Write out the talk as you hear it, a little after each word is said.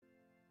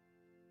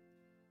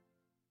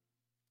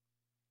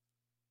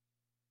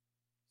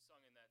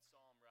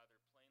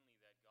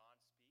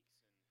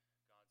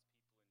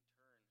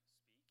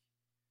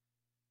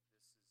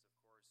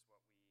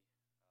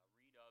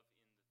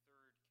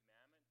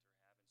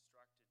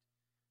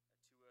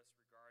us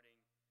regarding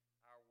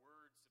our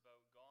words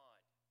about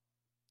God.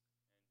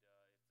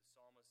 And if the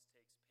psalmist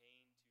takes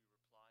pain to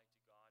reply to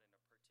God in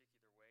a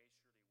particular way,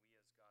 surely we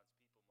as God's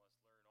people must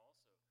learn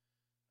also to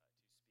speak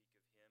of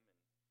him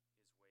and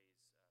his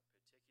ways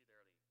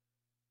particularly.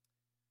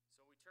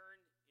 So we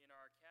turn in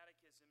our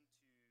catechism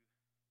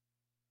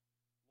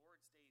to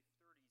Lord's Day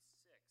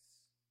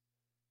 36.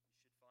 You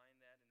should find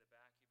that in the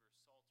back of your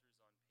psalters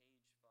on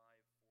page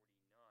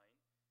 549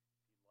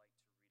 if you'd like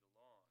to read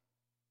along.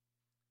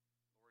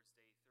 Lord's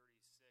Day 36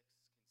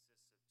 consists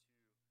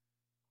of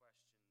two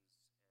questions and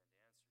answers,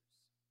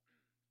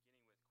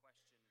 beginning with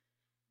question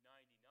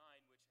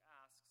 99, which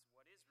asks,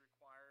 what is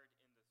required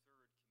in the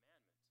third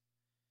commandment?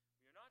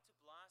 We are not to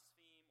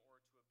blaspheme or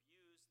to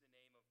abuse the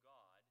name of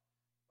God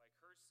by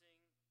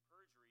cursing,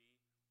 perjury,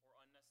 or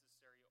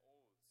unnecessary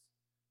oaths,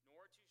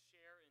 nor to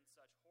share in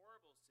such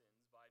horrible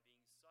sins by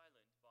being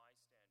silent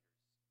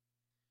bystanders.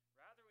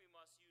 Rather, we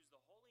must use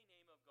the holy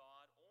name of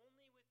God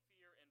only with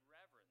fear and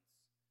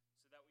reverence,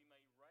 so that we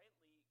may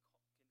rightly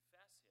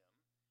confess him,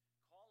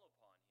 call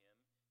upon him,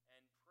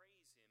 and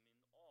praise him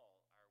in all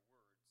our words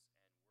and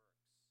works.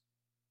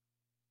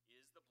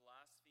 Is the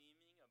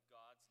blaspheming of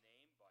God's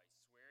name by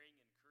swearing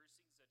and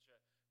cursing such a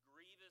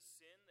grievous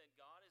sin that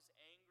God is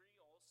angry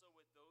also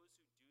with those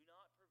who do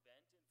not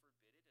prevent and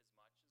forbid it as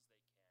much as they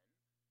can?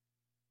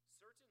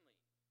 Certainly,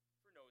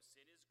 for no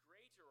sin is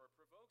greater or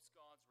provokes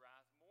God's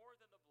wrath more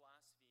than the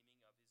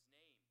blaspheming of his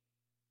name.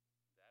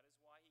 That is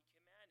why he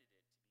commanded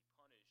it to be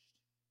punished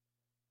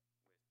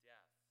with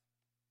death.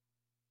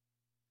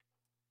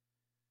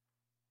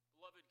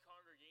 Beloved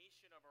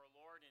congregation of our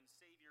Lord and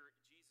Savior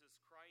Jesus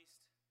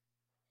Christ,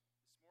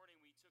 this morning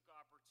we took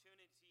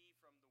opportunity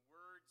from the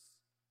words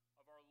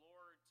of our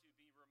Lord to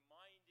be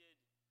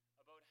reminded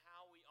about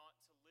how we ought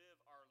to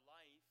live our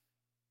life,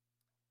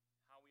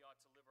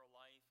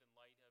 in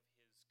light of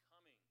his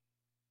coming.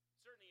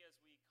 Certainly as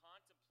we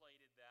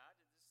contemplated that,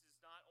 this does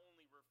not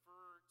only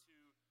refer to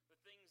the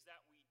things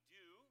that we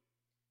do,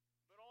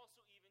 but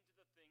also even to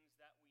the things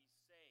that we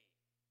say.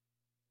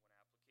 One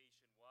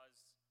application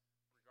was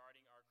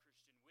regarding our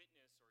Christian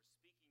witness or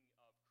speaking of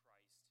Christ to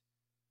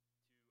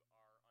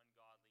our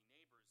ungodly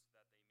neighbors,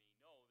 that they may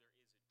know there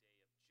is a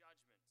day of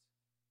judgment.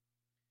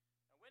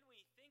 Now, when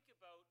we think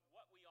about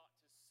what we ought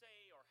to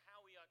say or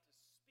how we ought to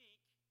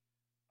speak,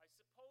 I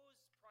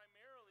suppose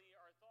primarily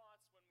our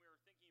thoughts when we're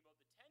thinking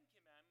about the Ten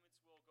Commandments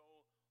will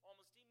go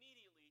almost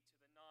immediately to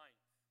the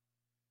ninth.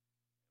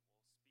 And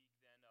we'll speak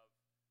then of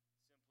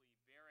simply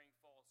bearing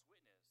false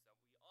witness, that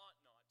we ought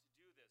not to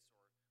do this,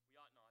 or we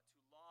ought not to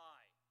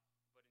lie,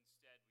 but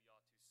instead we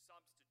ought to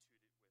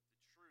substitute it with the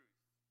truth.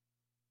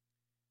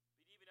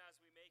 But even as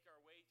we make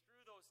our way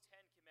through those 10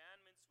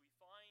 commandments, we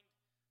find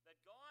that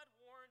God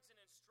warns and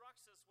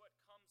instructs us what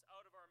comes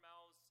out of our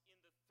mouths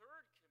in the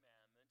third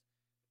commandment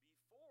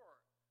before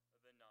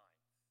the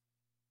ninth.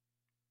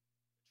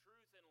 The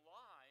truth and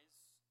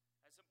lies,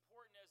 as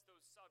important as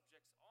those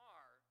subjects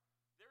are,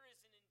 there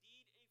is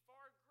indeed a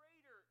far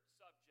greater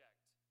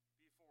subject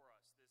before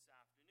us this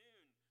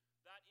afternoon.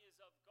 That is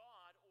of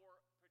God,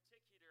 or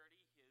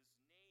particularly his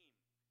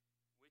name,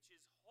 which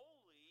is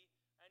holy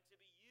and to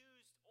be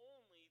used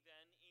only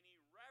then in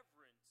a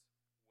reverent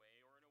way,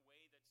 or in a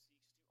way that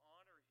seeks to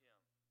honor him.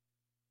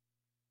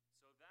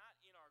 So that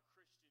in our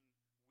Christian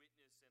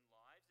witness and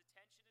lives,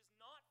 attention is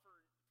not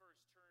first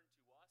turned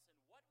to us and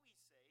what we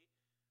say,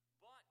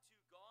 but to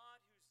God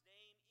whose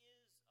name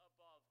is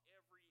above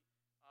every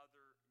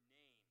other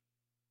name.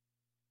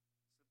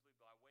 Simply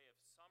by way of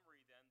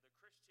summary then, the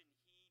Christian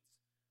heeds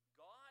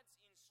God's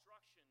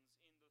instructions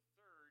in the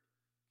third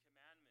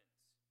commandment.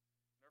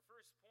 And our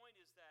first point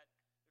is that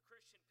the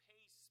Christian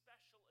pays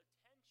special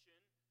attention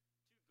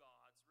to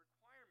God's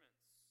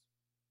requirements.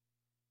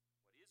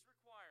 What is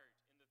required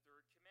in the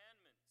third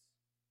commandment?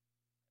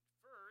 And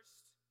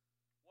first,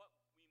 what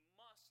we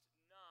must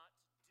not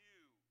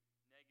do,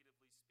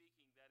 negatively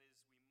speaking, that is,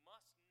 we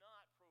must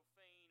not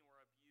profane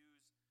or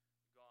abuse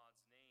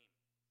God's name.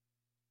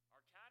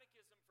 Our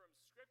catechism from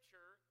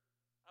Scripture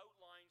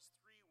outlines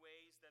 3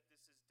 ways that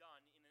this is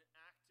done in an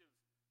active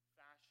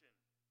fashion.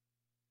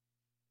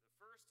 The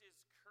first is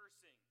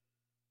cursing,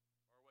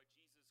 or what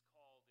Jesus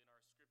called in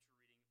our Scripture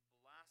reading,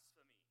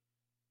 blasphemy,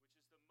 which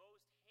is the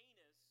most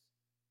heinous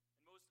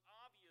and most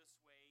obvious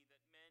way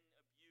that men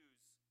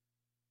abuse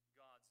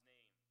God's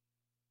name.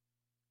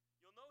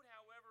 You'll note,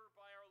 however,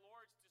 by our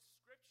Lord's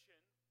description,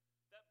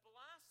 that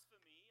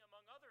blasphemy,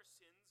 among other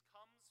sins,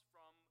 comes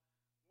from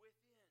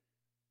within.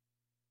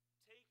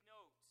 Take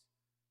note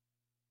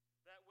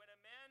that when a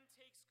man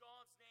takes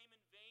God's name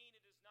in vain,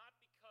 it is not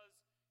because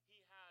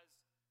he has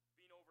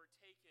been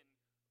overtaken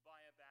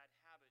by a bad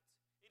habit.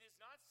 It is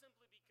not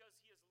simply because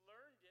he has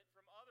learned it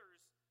from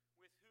others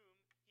with whom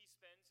he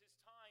spends his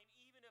time,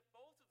 even if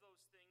both of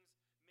those things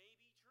may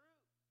be true.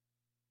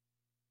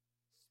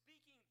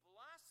 Speaking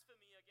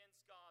blasphemy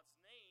against God's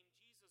name,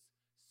 Jesus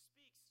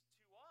speaks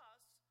to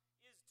us,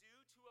 is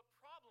due to a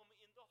problem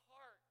in the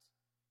heart.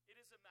 It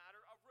is a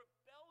matter of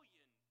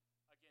rebellion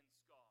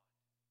against God.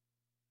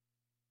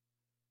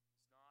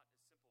 It's not a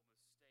simple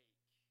mistake.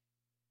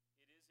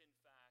 It is, in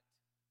fact,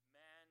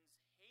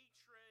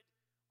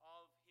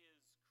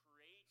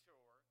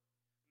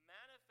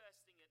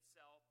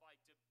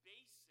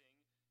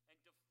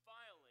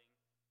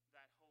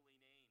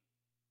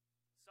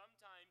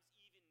 sometimes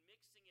even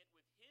mixing it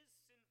with his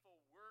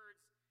sinful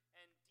words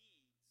and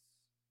deeds.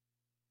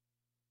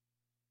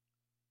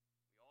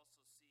 We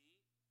also see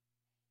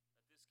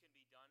that this can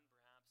be done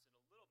perhaps in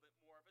a little bit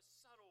more of a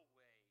subtle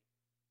way,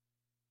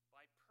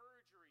 by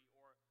perjury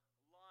or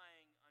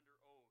lying under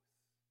oath.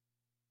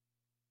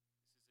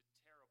 This is a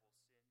terrible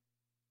sin,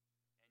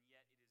 and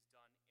yet it is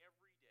done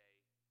every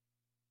day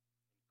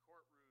in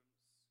courtrooms,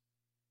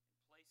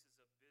 in places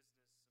of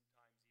business,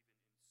 sometimes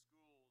even in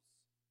schools,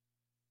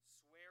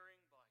 swearing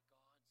by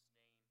God's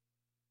name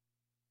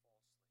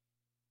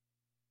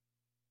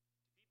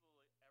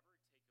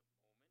falsely.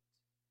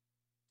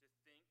 Do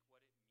people ever take a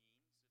moment to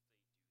think what it means if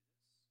they do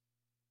this?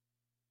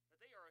 That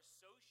they are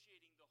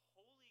associating the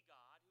holy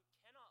God who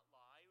cannot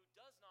lie, who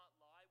does not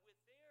lie, with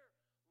their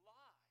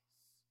lies,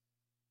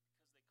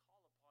 because they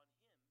call upon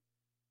him as a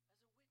witness.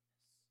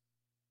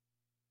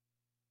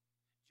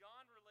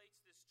 John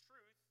relates this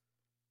truth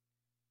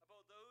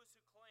about those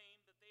who claim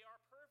that they are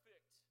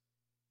perfect,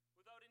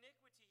 without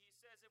iniquity. He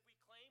says, if we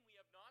claim we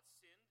have not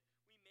sinned,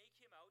 we make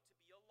him out to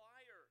be a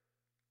liar,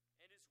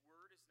 and his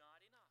word is not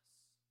in us.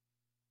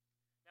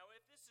 Now,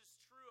 if this is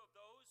true of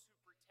those who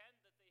pretend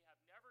that they have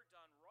never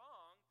done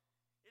wrong,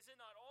 is it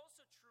not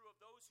also true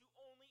of those who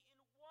only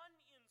in one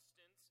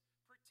instance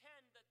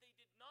pretend that they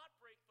did not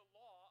break the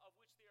law of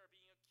which they are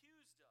being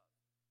accused of,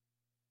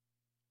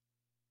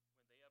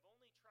 when they have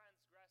only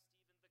transgressed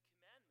even the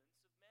commandments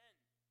of men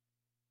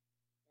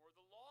or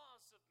the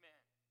laws of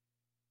men?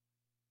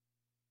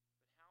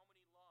 But how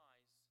many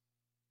lies have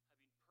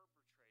been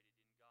perpetrated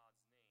in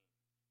God's name?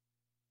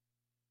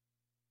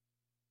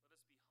 Let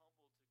us be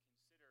humble to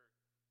consider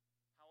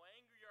how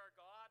angry our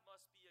God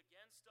must be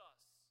against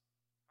us,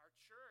 our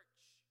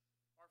church,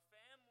 our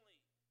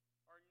family,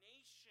 our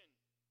nation,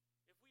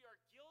 if we are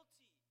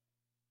guilty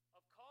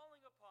of calling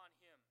upon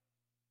him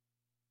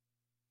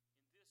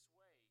in this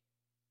way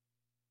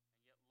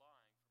and yet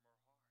lying from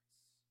our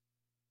hearts.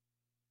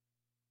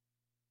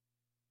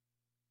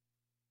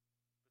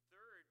 But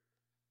third,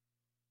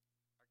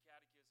 our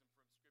catechism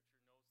from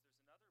Scripture notes there's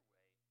another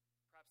way,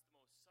 perhaps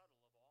the most subtle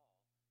of all,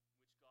 in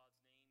which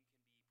God's name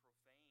can be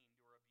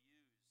profaned or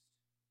abused.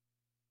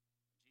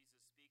 Jesus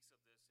speaks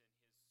of this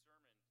in his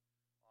Sermon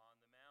on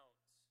the Mount.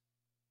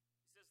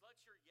 He says, let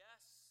your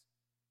yes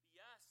be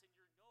yes and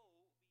your no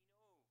be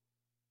no.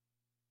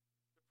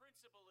 The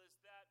principle is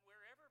that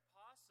wherever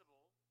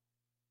possible,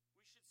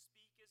 we should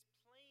speak as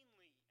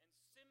plainly and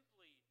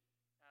simply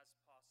as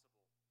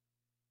possible,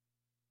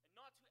 and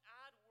not to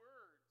add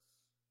words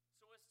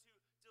so as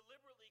to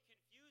deliberately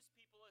confuse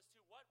people as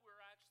to what we're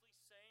actually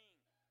saying,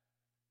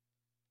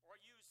 or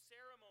use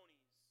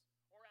ceremonies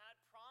or add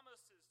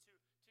promises to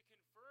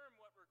confirm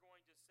what we're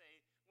going to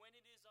say when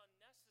it is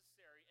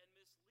unnecessary and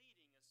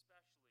misleading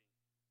especially.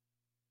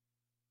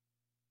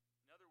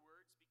 In other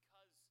words,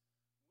 because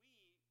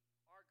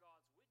we are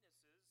God's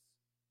witnesses,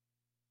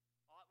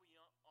 ought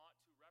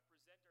to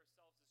represent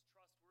ourselves as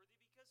trustworthy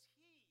because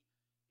he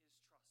is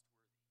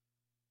trustworthy.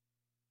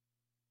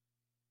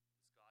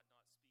 Does God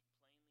not speak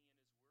plainly in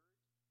his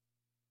word?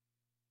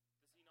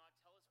 Does he not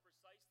tell us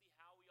precisely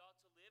how we ought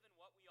to live and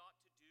what we ought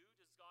to do?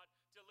 Does God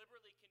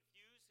deliberately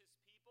confuse his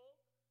people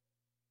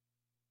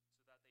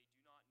so that they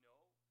do not know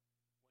what he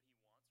wants from them?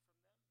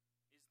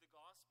 Is the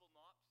gospel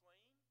not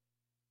plain?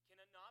 Can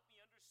it not be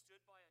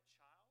understood by a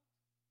child?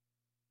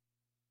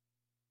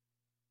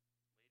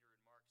 Later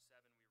in Mark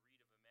 7, we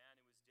read of a man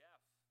who was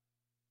deaf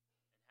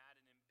and had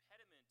an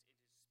impediment in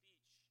his speech.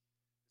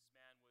 This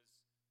man was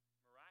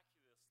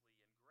miraculously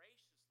and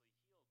graciously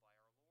healed by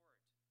our Lord.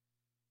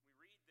 We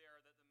read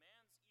there that the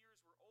man's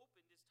ears were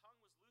opened, his tongue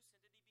was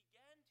loosened, and he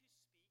began to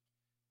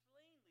speak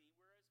plainly,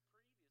 whereas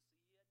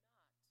previously he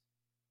had not.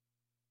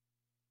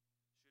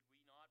 Should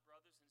we not,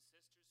 brothers and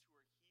sisters who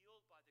are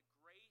healed by the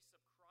grace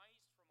of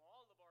Christ from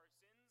all of our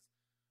sins,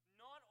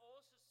 not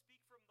also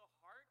speak from the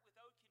heart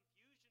without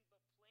confusion,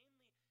 but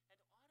plainly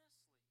and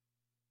honestly?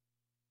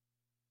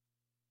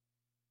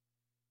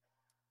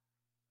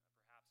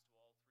 Perhaps to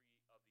all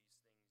three of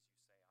these things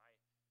you say,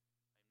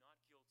 I'm not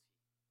guilty.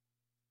 I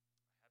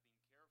have been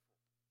careful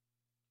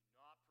to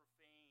not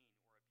profane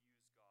or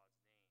abuse God's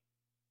name in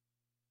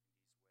these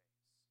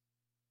ways.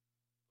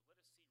 But let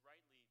us see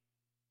rightly,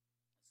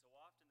 so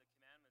often the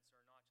commandments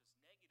are not just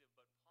negative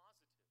but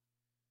positive.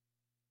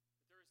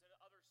 But there is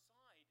another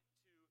side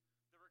to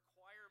the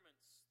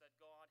requirements that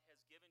God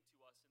has given to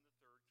us in the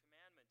third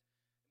commandment.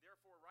 And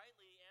therefore,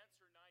 rightly,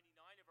 answer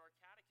 99 of our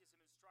catechism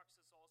instructs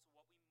us also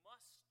what we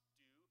must do,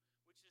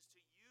 which is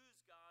to use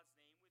God's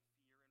name with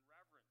fear and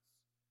reverence.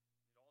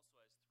 It also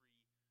has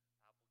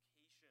three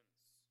applications.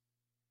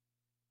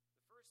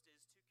 The first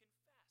is to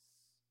confess.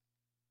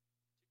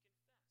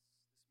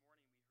 To confess. This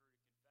morning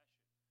we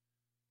heard a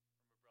confession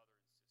from a brother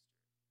and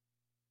sister.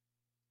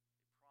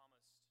 They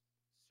promised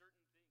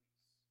certain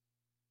things,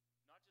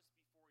 not just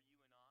before you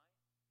and I,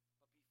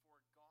 but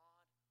before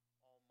God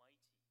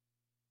Almighty,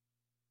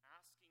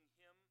 asking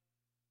him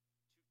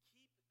to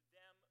keep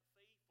them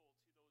faithful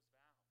to those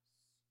vows.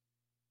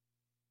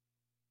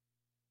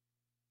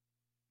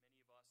 Many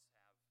of us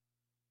have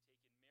taken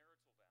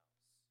marital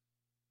vows,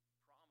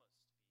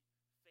 promised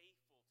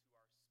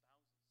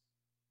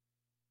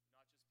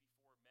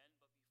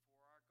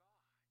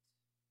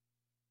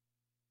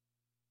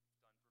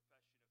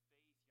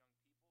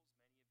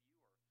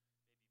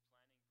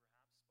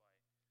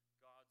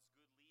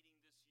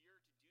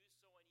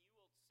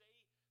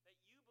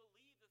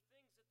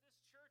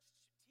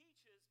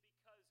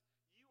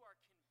are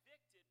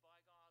convicted by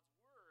God's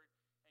word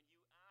and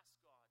you ask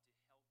God to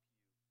help you.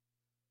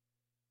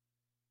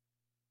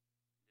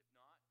 And if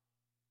not,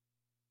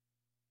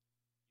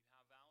 you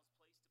have vows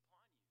placed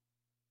upon you,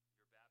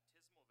 your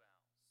baptismal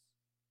vows.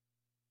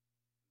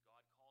 And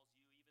God calls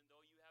you, even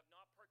though you have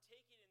not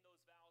partaken in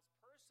those vows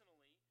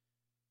personally,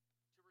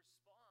 to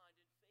respond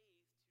in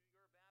faith to your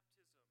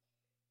baptism.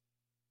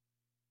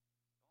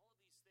 All of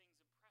these things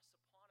impress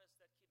upon us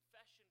that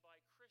confession by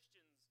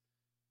Christians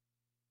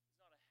is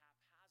not a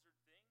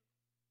haphazard thing,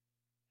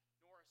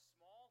 nor a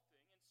small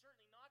thing, and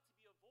certainly not to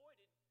be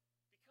avoided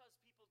because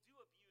people do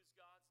abuse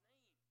God's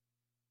name.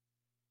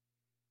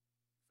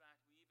 In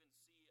fact, we even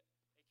see a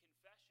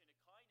confession, a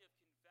kind of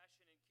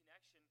confession in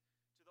connection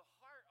to the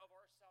heart of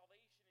our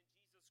salvation in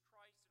Jesus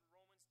Christ in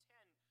Romans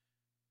 10.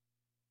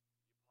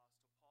 The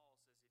Apostle Paul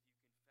says, if you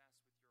confess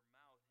with your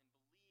mouth and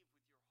believe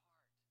with your heart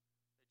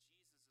that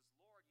Jesus is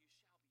Lord, you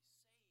shall be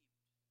saved.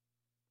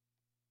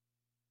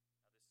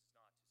 Now, this is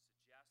not to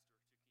suggest or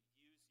to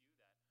confuse you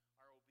that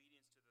our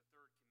obedience to the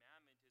third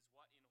commandment is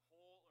what in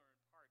whole or in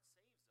part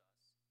saves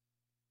us,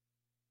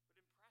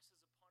 but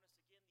impresses upon us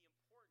again the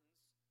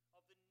importance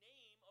of the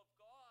name of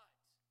God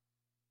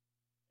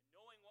and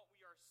knowing what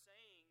we are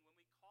saying when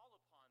we call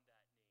upon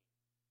that name,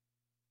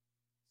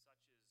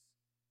 such as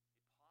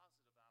a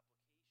positive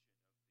application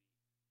of the third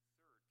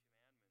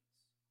commandments.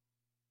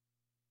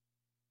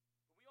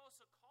 But we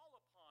also call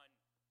upon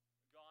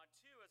God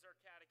too, as our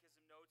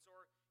catechism notes,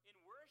 or in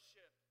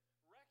worship,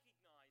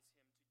 recognize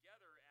him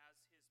together as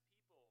his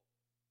people.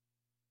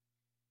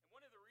 And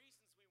one of the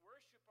reasons we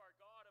worship our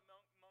God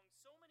among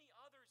so many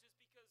others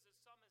is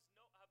because, as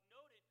some have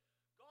noted,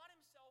 God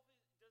himself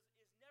is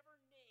never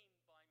named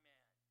by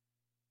man.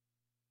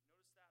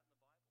 Notice that in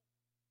the Bible.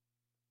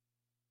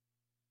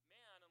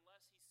 Man,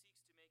 unless he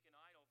seeks to make an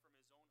idol from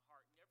his own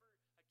heart, never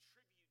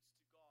attributes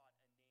to God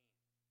a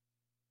name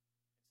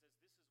and says,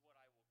 this is what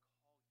I will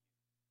call you.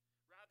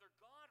 Rather,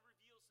 God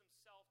reveals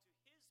himself to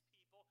his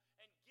people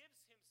and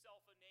gives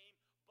himself a name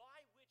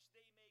by which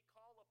they may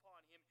call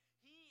upon him.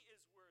 He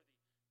is worthy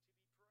to be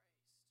praised.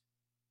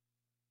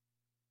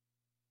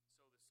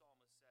 So the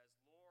psalmist says,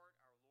 Lord,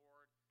 our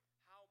Lord,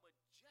 how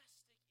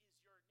majestic is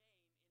your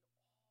name in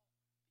all the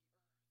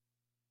earth.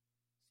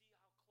 See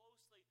how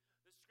closely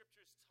the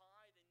scriptures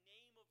tie the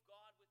name of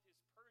God with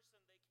his person.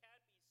 They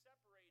can't be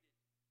separated.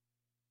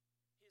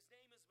 His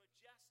name is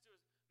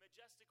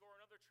majestic, or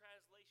another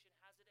translation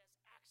has it as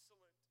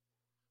excellent,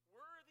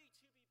 worthy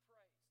to be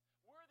praised,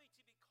 worthy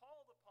to be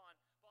called upon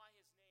by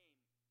his name.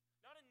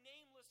 Not a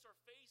nameless or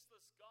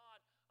faceless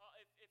God.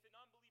 If an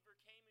unbeliever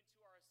came into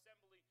our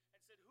assembly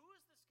and said, who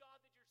is this God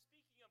that you're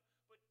speaking of?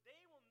 But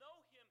they will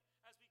know him,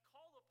 as we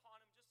called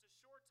upon him just a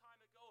short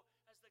time ago,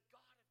 as the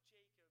God of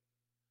Jacob,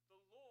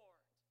 the Lord,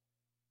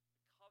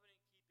 the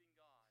covenant-keeping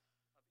God of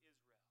Israel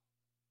and of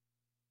his church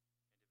today.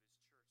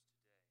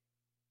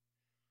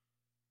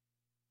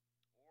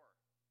 Or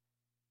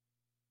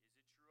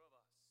is it true of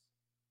us,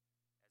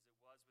 as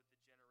it was with the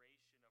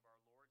generation of our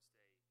Lord's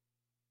day?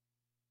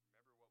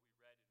 Remember what we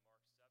read in Mark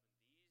 7.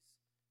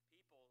 These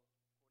people,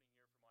 quoting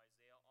here from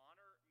Isaiah,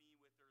 honor me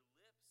with their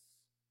lips,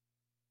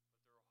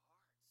 but their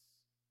hearts are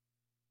far from me.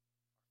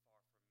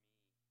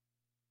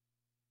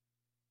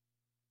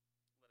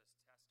 Let us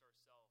test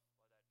ourselves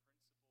by that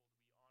principle.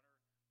 Do we honor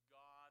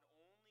God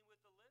only with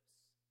the lips?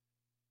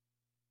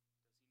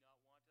 Does he not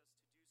want us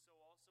to do so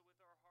also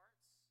with our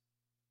hearts?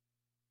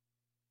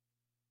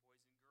 Boys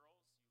and girls,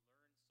 you learn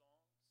songs and you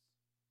learn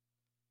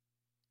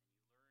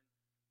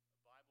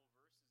Bible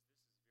verses.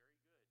 This is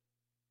very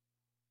good.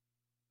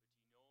 But do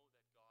you know that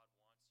God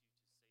wants you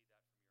to say that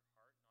from your heart,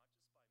 not just by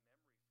memory from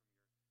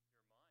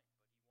your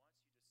mind,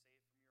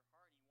 but he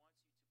wants you to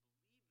say it from your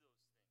heart. He wants you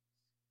to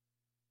believe those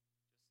things,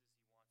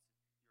 just as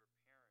he wants your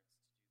parents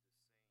to do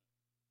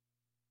the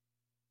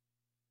same.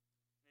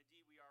 And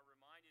indeed, we are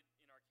reminded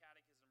in our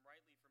catechism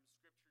rightly from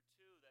Scripture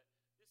too that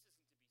this isn't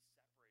to be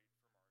separated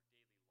from our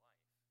daily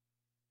life,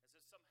 as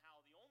if somehow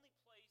the only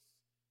place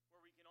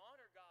where we can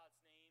honor God's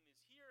name is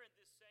here in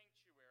this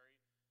sanctuary.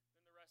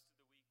 Then the rest of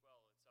the week,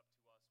 well, it's up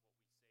to us what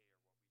we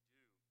say or what we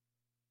do.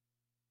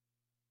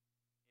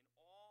 In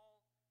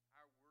all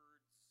our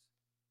words and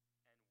works,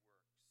 we praise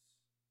him.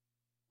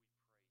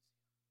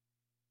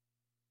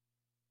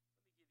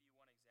 Let me give you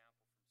one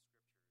example from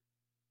Scripture,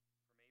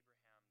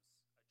 from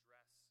Abraham's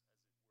address, as it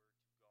were,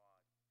 to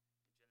God in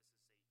Genesis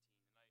 18.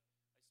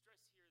 And I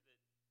stress here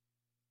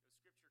that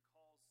Scripture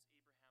calls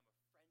Abraham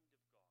a friend of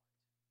God.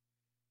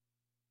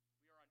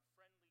 We are on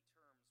friendly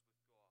terms with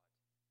God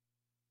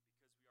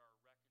because we are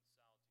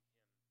reconciled to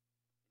him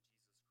in Jesus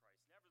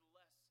Christ.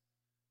 Nevertheless,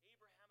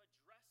 Abraham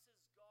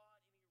addresses God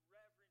in a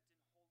reverent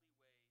and holy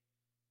way.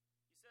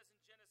 He says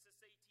in Genesis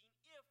 18,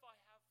 if I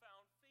have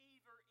found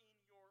favor in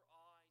your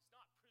eyes,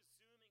 not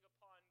presuming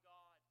upon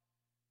God.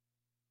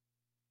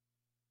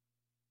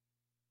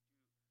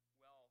 Do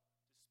well to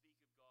speak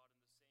of God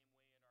in the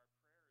same way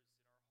in our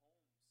prayers,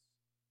 in our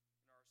homes,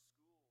 in our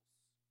schools.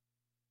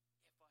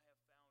 If I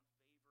have found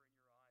favor in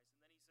your eyes.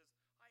 And then he says,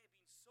 I have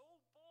been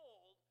so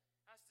bold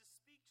as to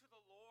speak to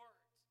the Lord,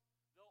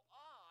 though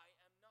I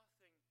am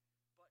nothing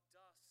but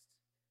dust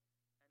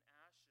and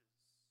ashes.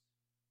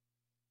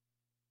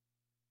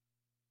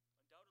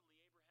 Undoubtedly,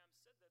 Abraham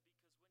said that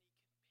because when he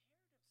compared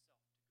himself to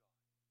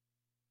God,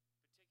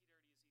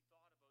 particularly as he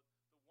thought about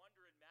the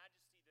wonder and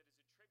majesty that is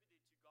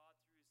attributed to God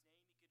through his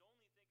name, he could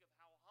only think of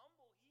how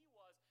humble he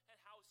was and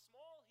how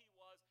small he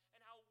was and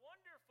how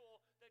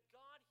wonderful that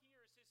God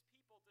hears his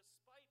people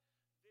despite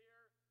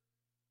their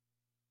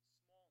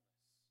smallness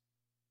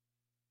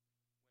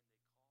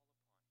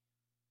when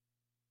they call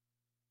upon him.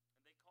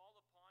 And they call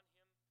upon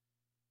him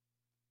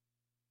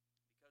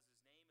because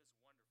his name is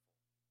wonderful,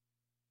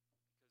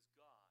 because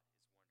God is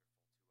wonderful to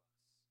us.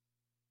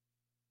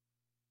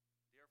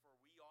 Therefore,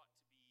 we ought to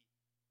be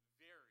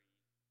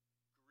very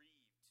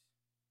grieved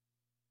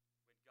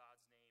when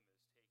God's name is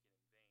taken in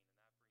vain.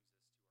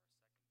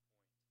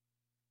 And that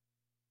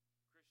brings us to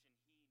our second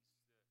point.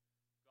 Christian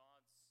heeds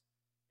God's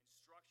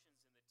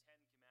instructions in the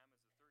Ten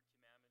Commandments, the third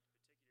commandment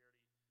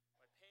particularly,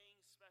 by paying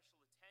special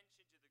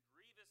attention to the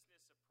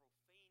grievousness of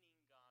profaning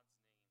God's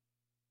name.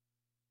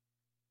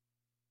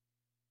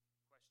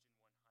 Question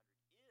 100.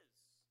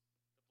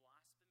 Is the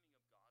blaspheming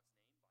of God's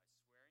name by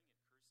swearing and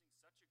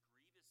cursing such a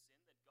grievous sin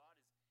that God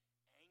is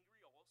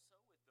angry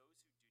also with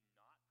those who do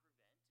not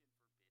prevent and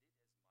forbid it as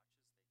much as they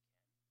can?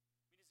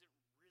 I mean, is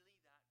it really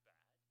that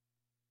bad?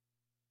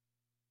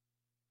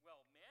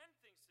 Well, man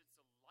thinks it's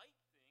a light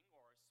thing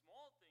or a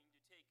small thing to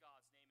take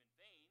God's name in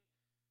vain,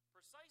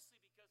 precisely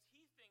because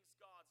he thinks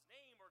God's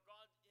name or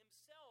God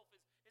himself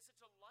is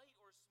such a light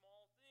or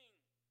small thing.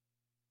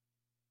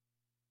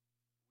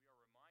 We are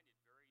reminded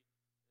very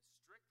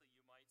strictly,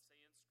 you might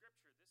say, in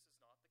Scripture, this is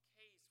not the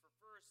case. For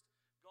first,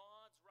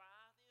 God's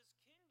wrath is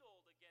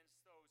kindled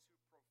against those who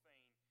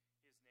profane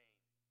his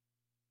name.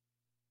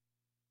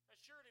 Now,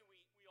 surely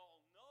we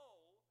all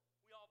know,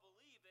 we all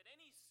believe that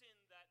any sin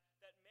that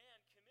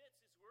man commits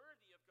is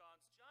worthy of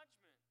God's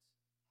judgment.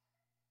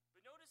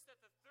 But notice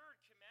that the third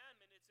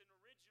commandment, its an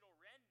original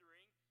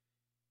rendering,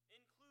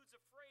 includes a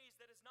phrase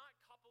that is not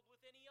coupled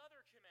with any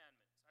other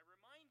commandment. I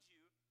remind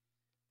you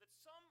that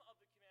some of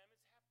the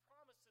commandments have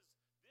promises.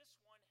 This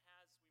one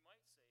has, we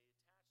might say,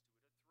 attached to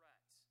it a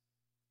threat.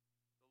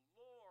 The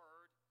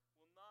Lord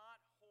will not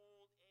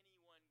hold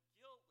anyone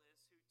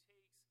guiltless who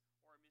takes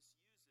or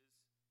misuses his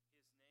name or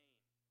takes his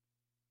name in vain.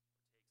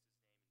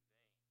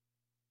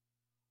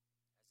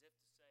 As if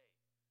to say,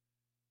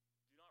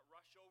 do not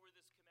rush over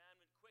this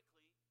commandment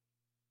quickly.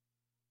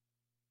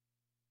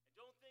 And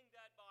don't think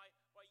that by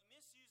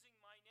misusing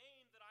my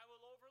name that I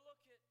will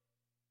overlook it.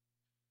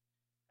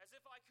 As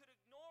if I could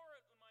ignore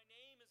it when my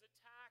name is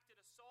attacked and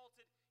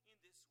assaulted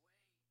in this way.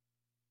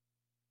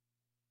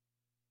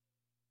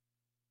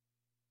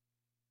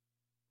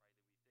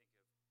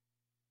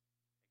 Rightly, we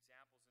think of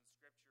examples in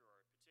Scripture, or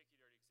a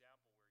particular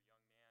example where a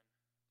young man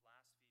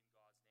blasphemed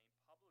God's name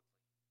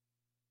publicly.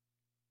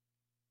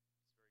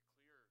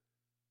 It's very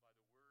clear by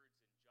the words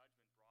and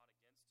judgment brought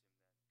against him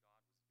that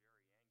God was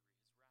very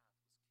angry. His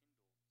wrath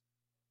was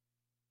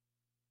kindled.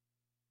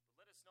 But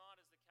let us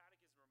not, as the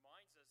Catechism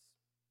reminds us,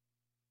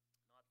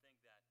 not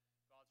think that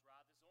God's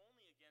wrath is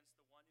only against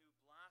the one who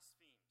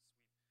blasphemes.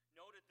 We've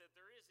noted that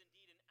there is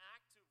indeed an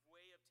active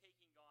way of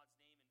taking God's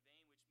name in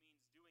vain, which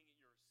means doing it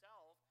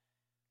yourself.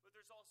 But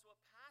there's also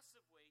a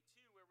passive way,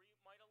 too, where we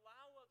might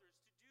allow others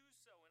to do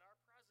so in our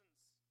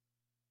presence.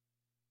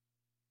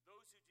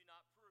 Those who do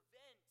not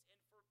prevent and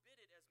forbid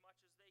it as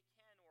much as they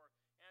can, or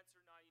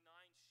answer 99,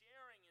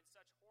 sharing in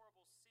such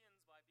horrible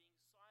sins by being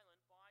silent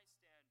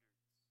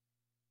bystanders.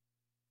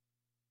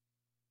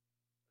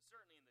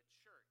 Certainly in the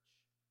church,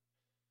 say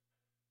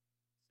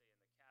in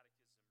the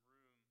catechism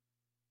room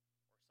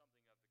or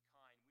something of the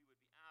kind, we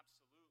would be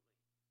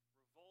absolutely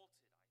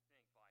revolted,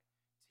 I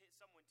think, by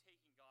someone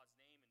taking God's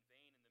name in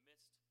vain in the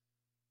midst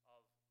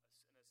of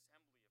an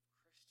assembly of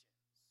Christians.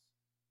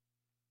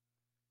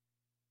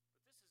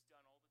 But this is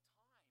done all the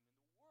time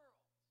in the world.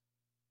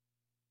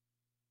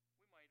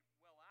 We might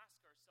well ask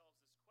ourselves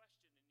this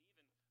question and even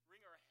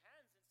wring our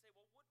hands and say,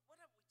 well, what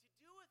have we to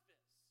do with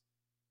this? How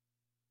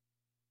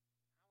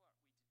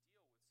are we to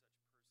deal with such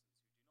persons who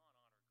do not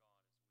honor God as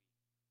we?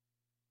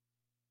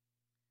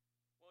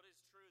 Well, it is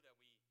true that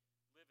we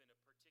live in a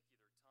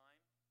particular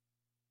time. Wisdom,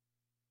 as we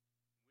noted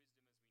this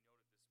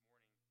morning,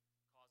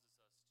 causes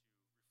us to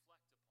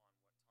reflect upon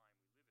what time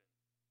we live in.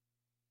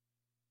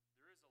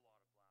 There is a lot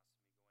of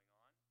blasphemy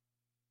going on,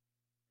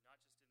 not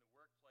just in the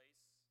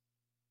workplace,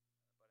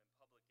 but in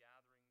public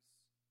gatherings,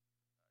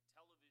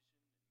 television,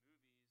 and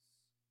movies.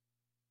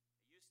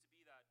 It used to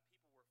be that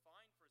people were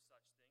fined for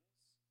such things.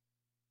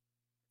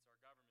 It's our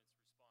government's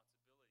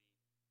responsibility to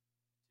do so.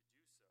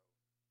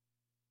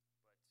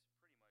 But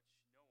pretty much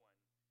no one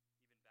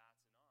even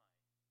bats an eye.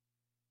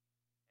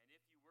 And if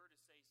you were to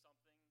say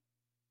something,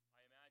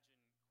 I imagine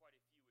quite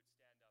a few would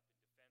stand up in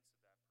defense of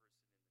that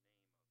person in the name of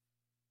free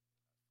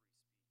speech.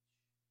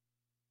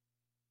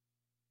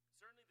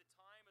 Certainly the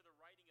time of the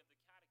writing of the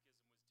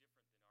Catechism was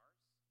different than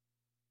ours,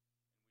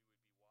 and we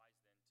would be wise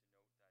then to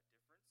note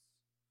that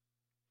difference.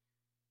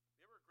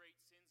 There were great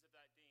sins of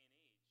that day and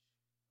age, don't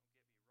get me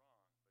wrong, but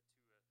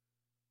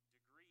to a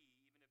degree,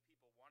 even if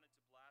people wanted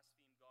to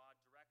blaspheme God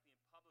directly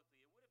and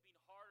publicly, it would have been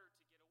harder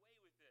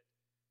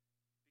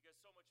because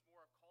so much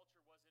more of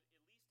culture was, at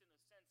least in a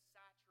sense,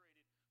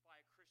 saturated by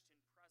a Christian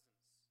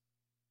presence.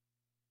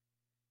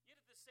 Yet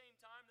at the same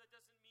time, that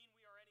doesn't mean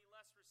we are any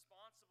less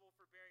responsible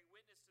for bearing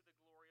witness to the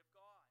glory of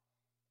God.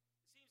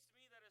 It seems to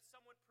me that if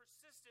someone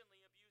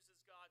persistently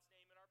abuses God's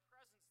name in our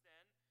presence,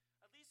 then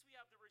at least we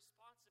have the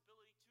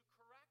responsibility to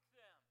correct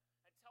them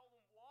and tell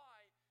them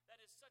why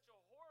that is such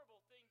a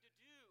horrible thing to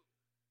do,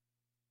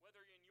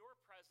 whether in your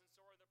presence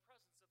or in the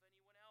presence of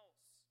anyone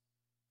else.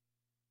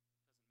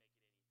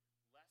 Doesn't make it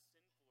any less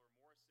sinful or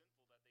more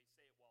sinful that they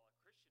say it while a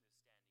Christian is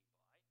standing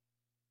by.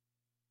 It's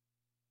because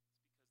they're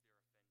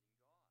offending God.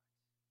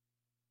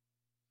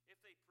 If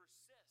they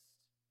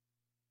persist,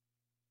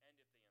 and if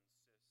they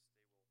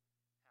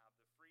insist they will have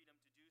the freedom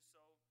to do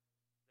so,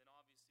 then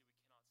obviously we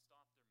cannot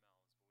stop their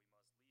mouths, but we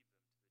must leave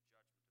them to the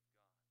judgment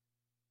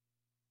of God.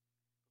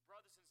 But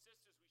brothers and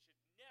sisters, we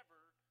should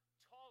never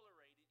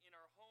tolerate it in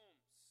our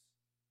homes.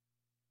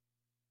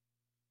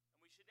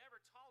 And we should never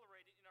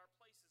tolerate it in our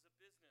places of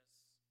business.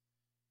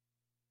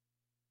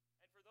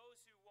 And for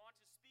those who want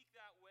to speak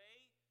that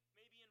way,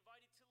 may be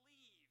invited to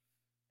leave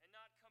and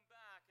not come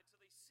back until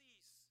they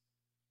cease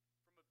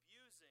from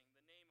abusing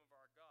the name of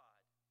our God.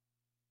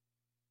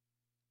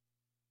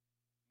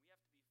 We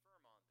have to be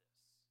firm on this.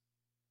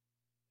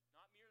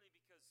 Not merely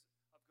because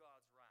of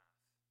God's wrath,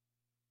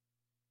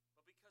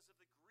 but because of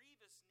the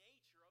grievous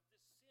nature of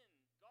this sin.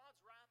 God's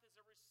wrath is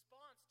a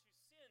response to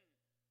sin.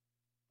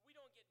 We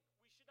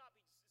should not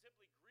be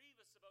simply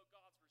grievous about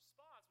God's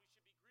response. We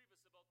should be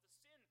grievous about the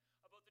sin,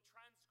 about the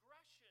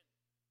transgression.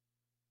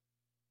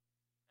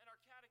 And our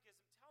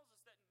catechism tells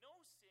us that no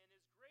sin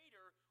is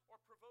greater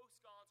or provokes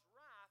God's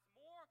wrath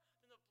more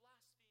than the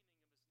blaspheming of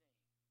his name.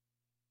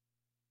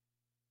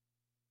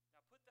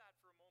 Now put that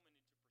for a moment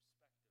into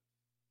perspective.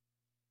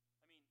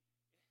 I mean,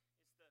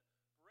 is the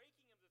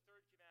breaking of the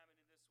third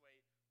commandment in this way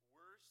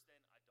worse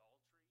than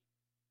adultery?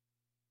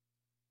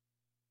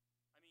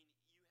 I mean,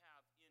 you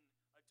have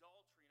in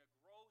adultery, in a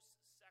gross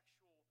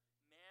sexual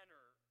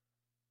manner,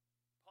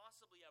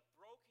 possibly have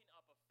broken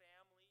up a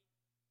family,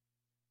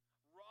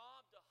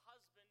 robbed a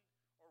husband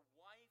or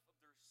wife of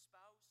their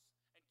spouse,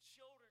 and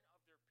children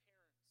of their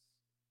parents.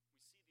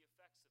 We see the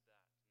effects of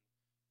that.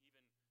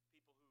 And even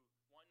people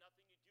who want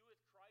nothing to do with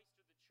Christ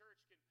or the church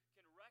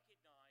can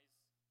recognize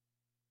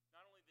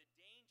not only the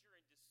danger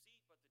and deceit,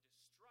 but the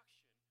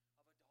destruction of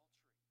adultery.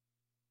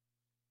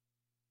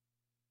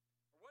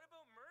 Or what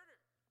about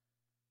murder?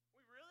 Are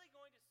we really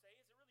going to say,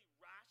 is it really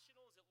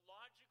rational? Is it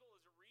logical?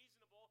 Is it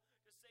reasonable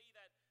to say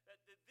that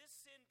this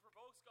sin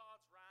provokes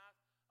God's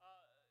wrath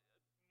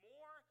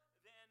more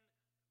than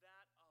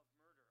that of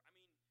murder? I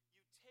mean,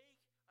 you take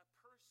a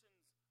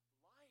person's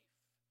life.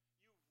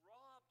 You've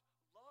robbed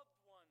loved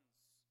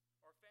ones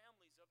or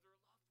families of their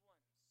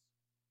loved ones.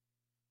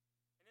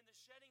 And in the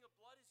shedding of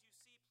blood, as you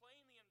see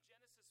plainly in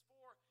Genesis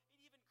 4,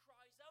 it even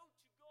cries out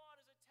to God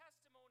as a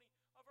testimony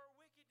of our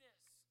wickedness.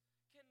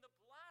 Can the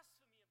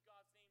blasphemy of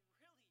God's name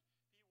really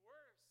be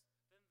worse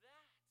than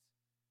that?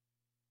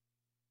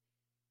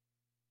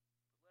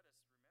 But let us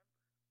remember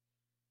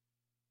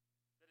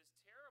that as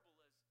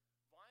terrible as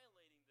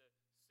violating the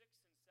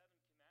 6th and 7th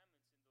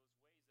commandments in those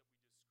ways that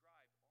we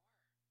described are,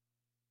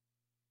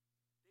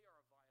 they are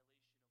a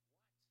violation of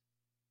what?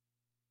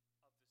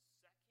 Of the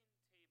second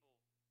table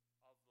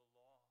of the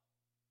law, which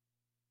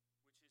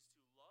is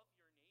to love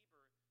your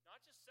neighbor,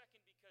 not just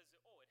second because, it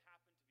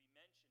happened to be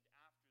mentioned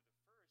after the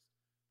first,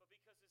 but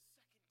because it's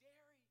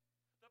secondary.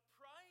 The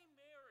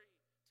primary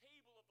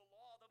table of the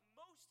law, the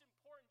most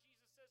important,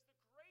 Jesus says, the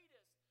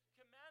greatest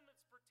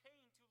commandments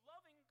pertain to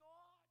loving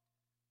God.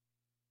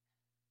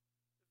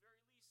 The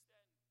very least,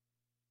 then,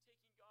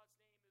 taking God's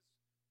name in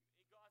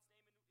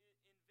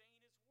vain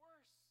is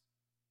worse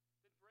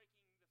than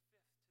breaking the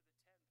 5th to the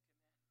 10th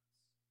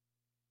commandments.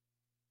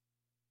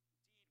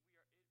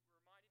 Indeed, we're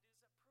reminded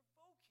it is a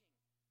provoking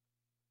of God,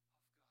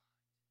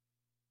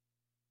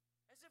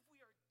 as if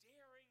we are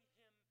daring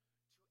him to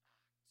act.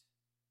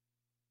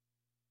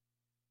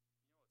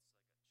 You know, it's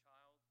like a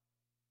child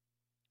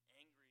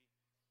angry at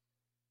their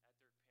parent,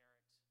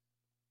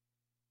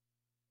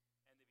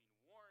 and they've been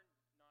warned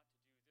not to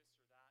do this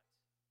or that,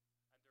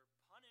 and they're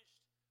punished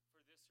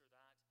for this or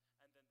that, and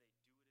then they do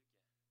it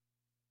again.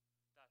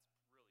 That's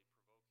really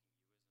provoking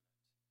you, isn't it?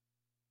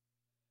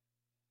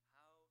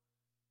 How do men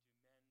provoke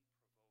their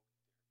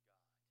God?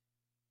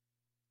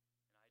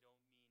 And I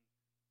don't mean to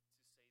say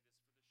this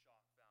for the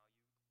shock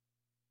value or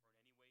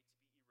in any way to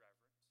be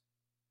irreverent.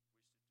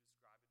 Wish to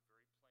describe it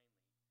very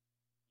plainly.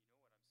 You know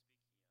what I'm speaking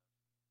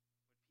of. When people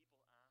ask God to damn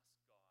this or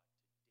that,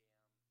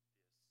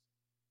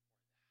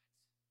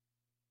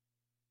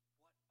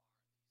 what are they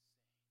saying?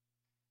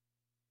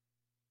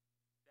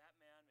 That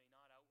man may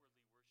not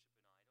outwardly worship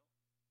an idol,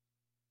 as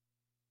the first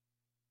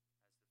commandment warns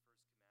us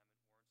about.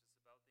 They may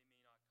not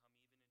come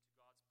even into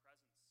God's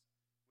presence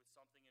with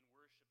something in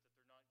worship that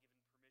they're not given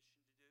permission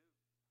to do.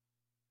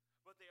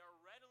 But they are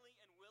readily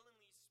and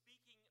willingly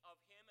speaking of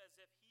him as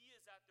if he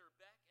is at their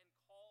beck and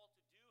call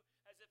to do,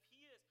 as if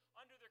he is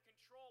under their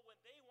control. When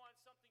they want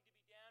something to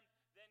be damned,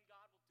 then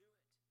God will do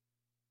it.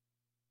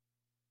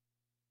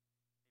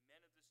 And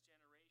men of this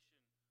generation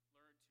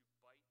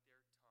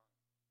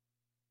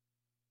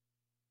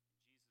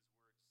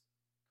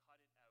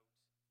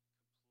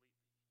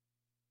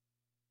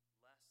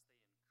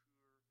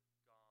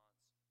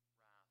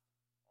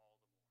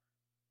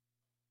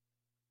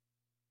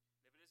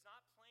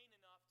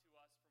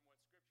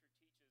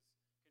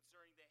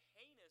concerning the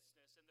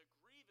heinousness and the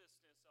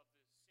grievousness of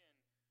this sin,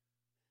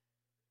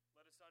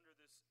 let us, under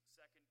this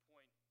second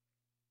point,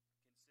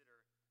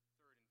 consider,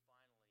 third and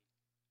finally,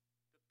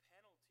 the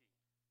penalty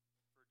for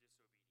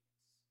disobedience.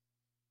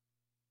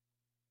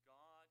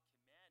 God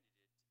commanded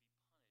it to be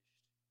punished with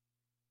death.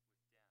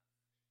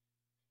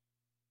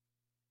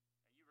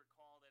 And you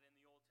recall that in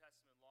the Old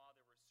Testament law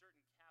there were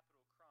certain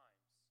capital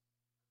crimes,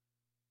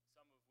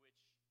 some of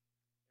which it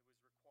was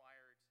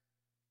required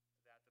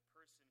that the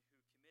person who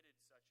committed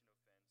such an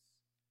offense,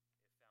 if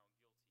found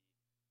guilty, would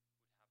have their life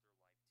taken.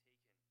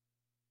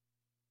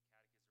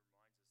 Catechism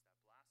reminds us that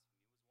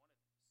blasphemy was one of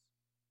these.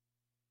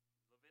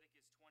 In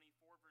Leviticus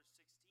 24, verse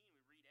 16, we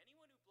read,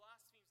 "Anyone who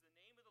blasphemes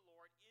the name of the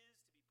Lord is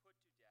to be put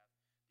to death.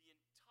 The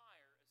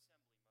entire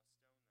assembly must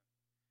stone them.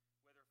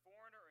 Whether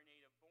foreigner or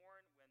native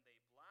born, when they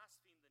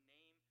blaspheme the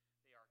name,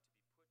 they are to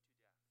be put to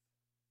death."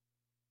 Note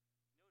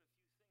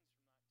a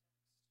few things from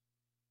that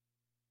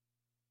text.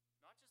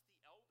 Not just the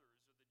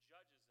elders or the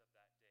judges of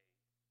that day,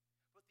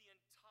 but the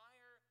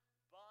entire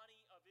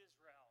body of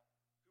Israel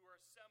who were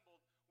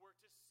assembled were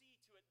to see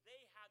to it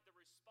they had the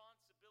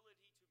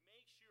responsibility to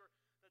make sure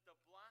that the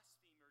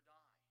blasphemer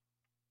die.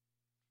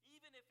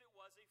 Even if it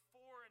was a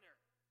foreigner,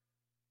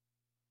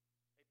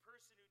 a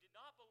person who did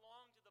not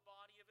belong to the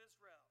body of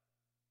Israel,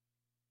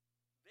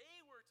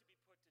 they were to be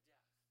put to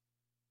death.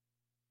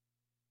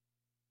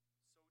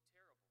 So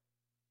terrible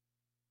was the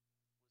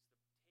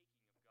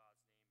taking of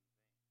God's name in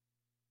vain.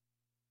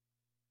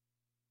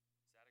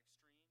 Is that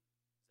extreme?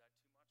 Is that too much for us?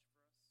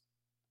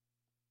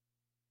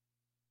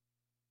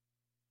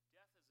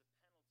 Death as a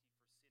penalty for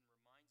sin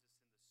reminds us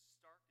in the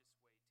starkest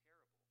way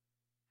terrible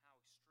how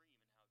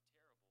extreme and how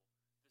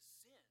terrible the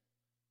sin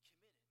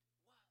committed was.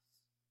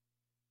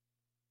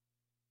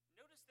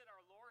 Notice that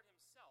our Lord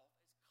himself,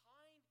 as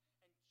kind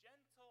and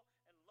gentle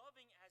and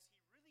loving as he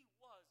really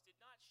was, did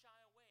not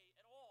shy away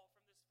at all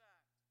from this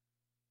fact.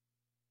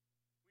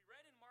 We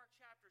read in Mark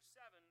chapter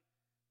 7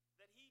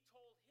 that he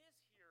told his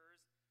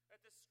hearers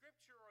that the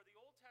scripture or the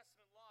Old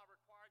Testament law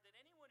required that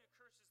anyone who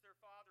curses their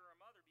father or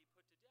mother be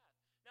put to death.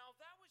 Now, if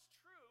that was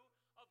true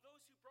of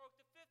those who broke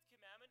the fifth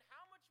commandment,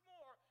 how much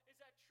more is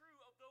that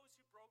true of those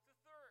who broke the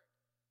third?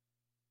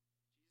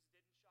 Jesus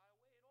didn't shy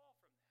away at all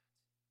from that. He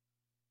was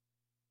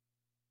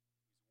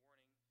warning his generation of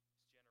the way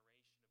that they were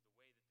treating their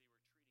parents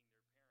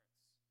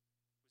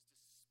was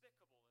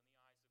despicable in the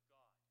eyes of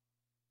God. How much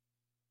more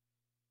despicable is it to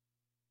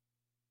God if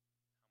we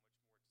take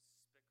God's name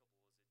in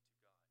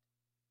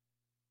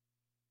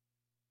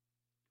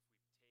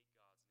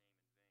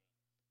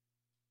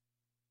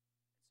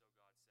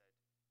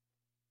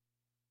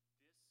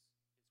vain?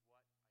 And so God said, "This is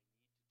what I need to do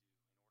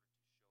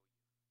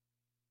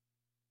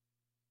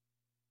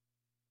in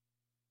order to show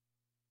you."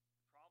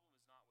 The problem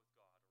is not with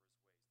God or his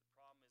ways. The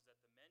problem is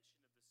that the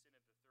mention of the sin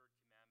of the third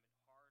commandment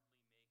hardly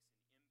makes an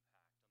impact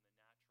on the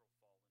natural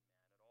fallen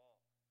man at all.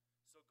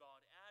 So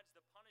God adds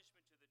the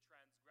punishment to the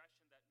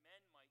transgression that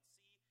men might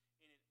see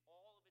in it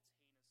all of its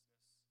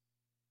heinousness.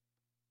 Now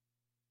you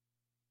say to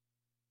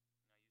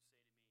me,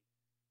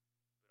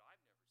 "But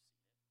I've never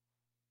seen it."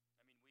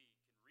 I mean, we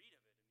can read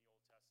of it in the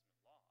Old Testament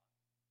law,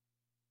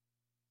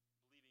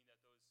 believing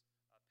that those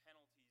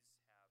penalties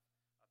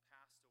have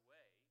passed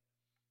away.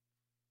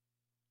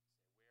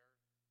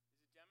 Say, where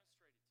is it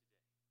demonstrated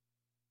today?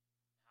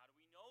 How do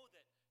we know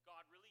that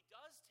God really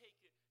does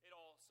take it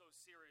all so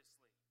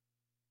seriously?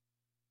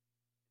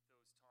 If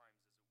those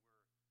times, as it were, have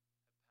passed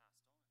on.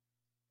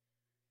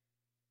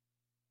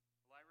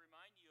 Well, I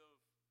remind you of no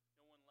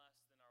one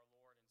less than our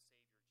Lord and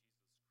Savior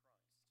Jesus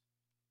Christ.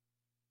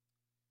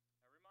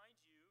 I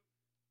remind you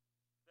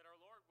that our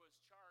Lord was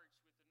charged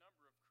with a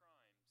number of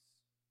crimes,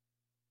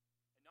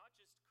 and not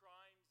just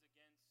crimes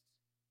against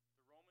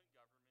the Roman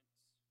government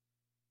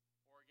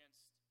or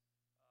against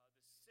the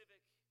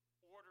civic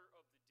order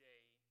of the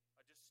day,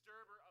 a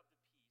disturber of the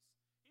peace.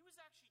 He was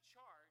actually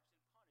charged and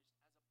punished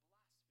as a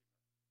blasphemer. You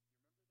remember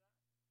that?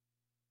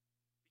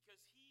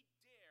 Because he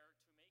dared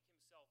to make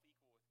himself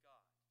equal with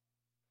God.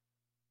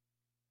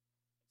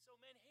 And so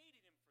men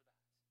hated him for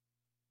that.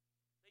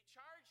 They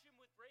charged him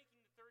with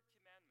breaking the third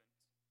commandment.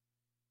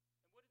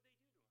 And what did they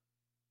do to him?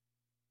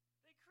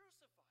 They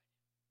crucified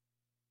him.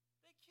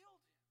 They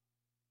killed him.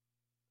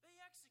 They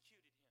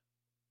executed him.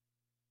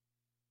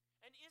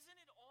 And isn't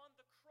it on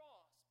the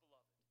cross,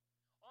 beloved?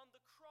 On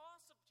the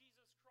cross of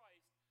Jesus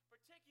Christ,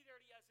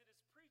 particularly as it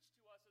is preached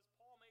to us, as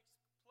Paul makes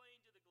plain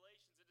to the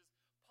Galatians, it is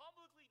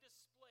publicly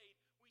displayed,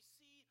 we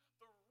see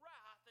the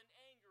wrath and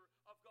anger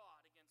of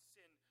God against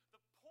sin, the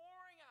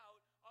pouring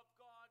out of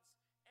God's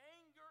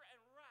anger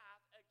and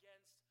wrath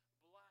against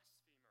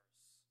blasphemers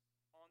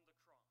on the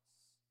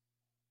cross.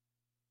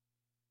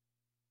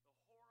 The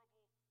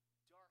horrible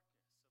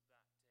darkness of that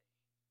day,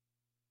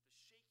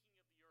 the shaking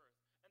of the earth,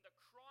 and the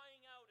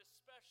crying out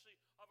especially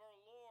of our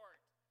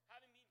Lord,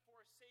 having been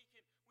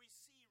forsaken, we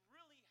see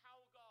really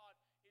how God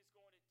is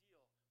going to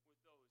deal with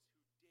those who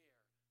dare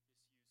misuse his name.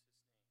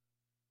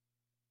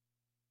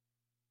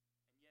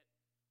 And yet,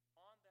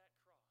 on that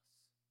cross,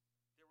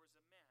 there was a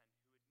man who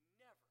had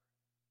never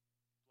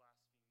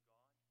blasphemed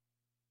God.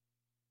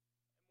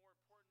 And more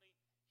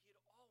importantly, he had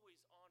always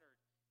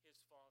his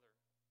Father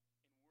in word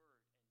and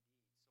deed.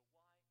 So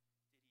why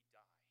did he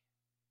die?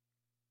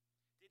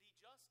 Did he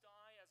just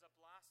die as a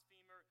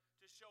blasphemer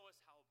to show us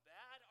how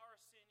bad our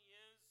sin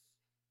is,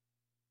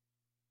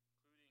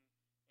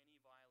 including any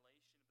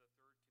violation of the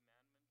third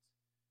commandment?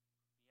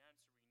 The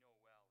answer we know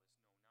well is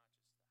no, not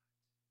just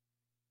that.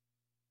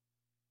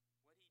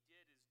 What he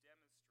did is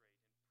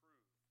demonstrate and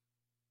prove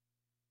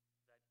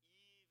that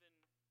even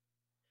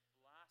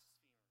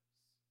blasphemers can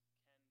be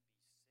saved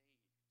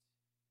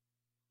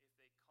if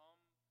they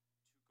come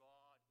to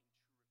God in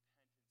true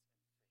repentance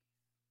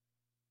and faith.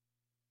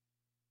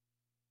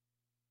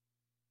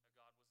 Now,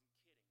 God wasn't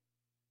kidding.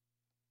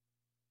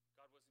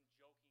 God wasn't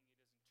joking. He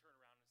doesn't turn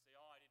around and say,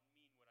 "Oh, I didn't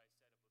mean what I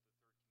said about the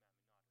third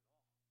commandment."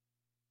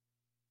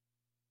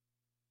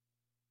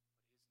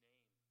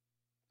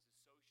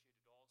 Not at all. But his name is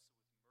associated also with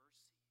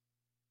mercy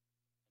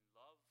and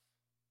love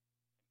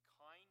and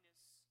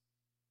kindness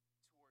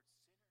towards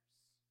sinners.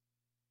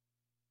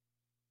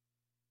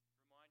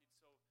 Reminded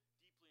so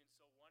deeply and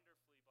so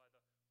wonderfully by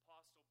the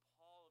Apostle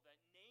Paul of that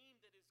name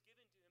that is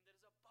given to him that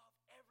is above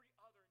every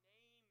other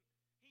name.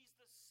 He's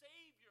the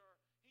Savior.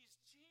 He's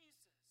Jesus.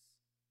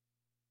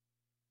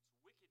 It's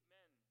wicked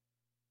men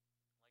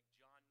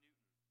like John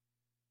Newton may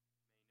know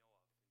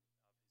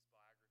of his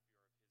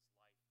biography or of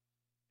his life.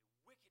 A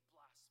wicked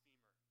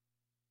blasphemer.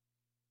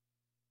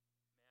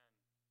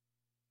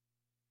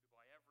 Man who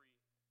by every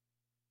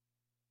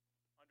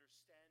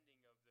understanding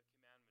of the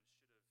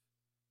commandments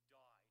should have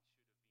died, should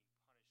have been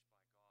punished by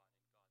God, and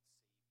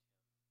God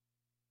saved him.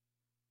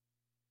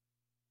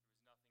 There was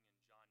nothing in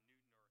John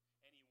Newton or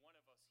any one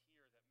of us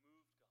here that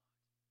moved God to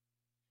look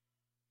upon us with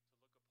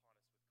kindness.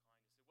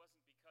 It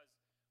wasn't because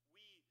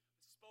we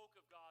spoke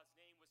of God's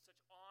name with such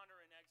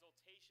honor and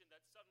exaltation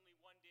that suddenly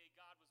one day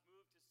God was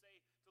moved to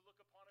say, to look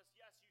upon us,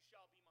 "Yes, you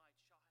shall be my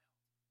child."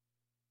 No.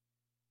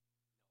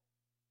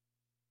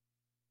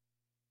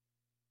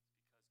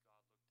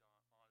 It's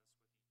because God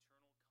looked on us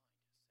with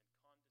eternal kindness and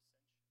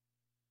condescension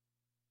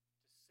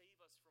to save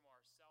us from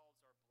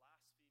ourselves, our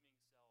blaspheming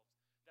selves,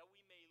 that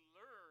we may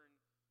learn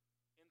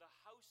in the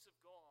house of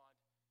God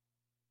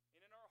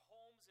and in our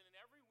homes and in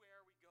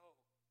everywhere we go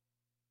that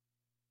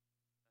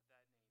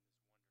that name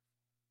is wonderful.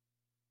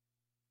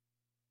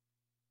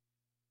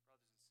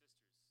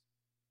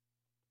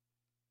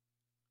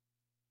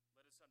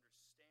 Brothers and sisters, let us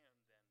understand then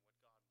what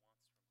God wants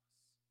from us.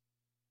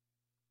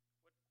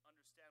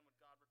 Understand what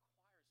God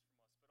requires from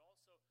us, but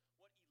also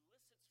what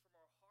elicits from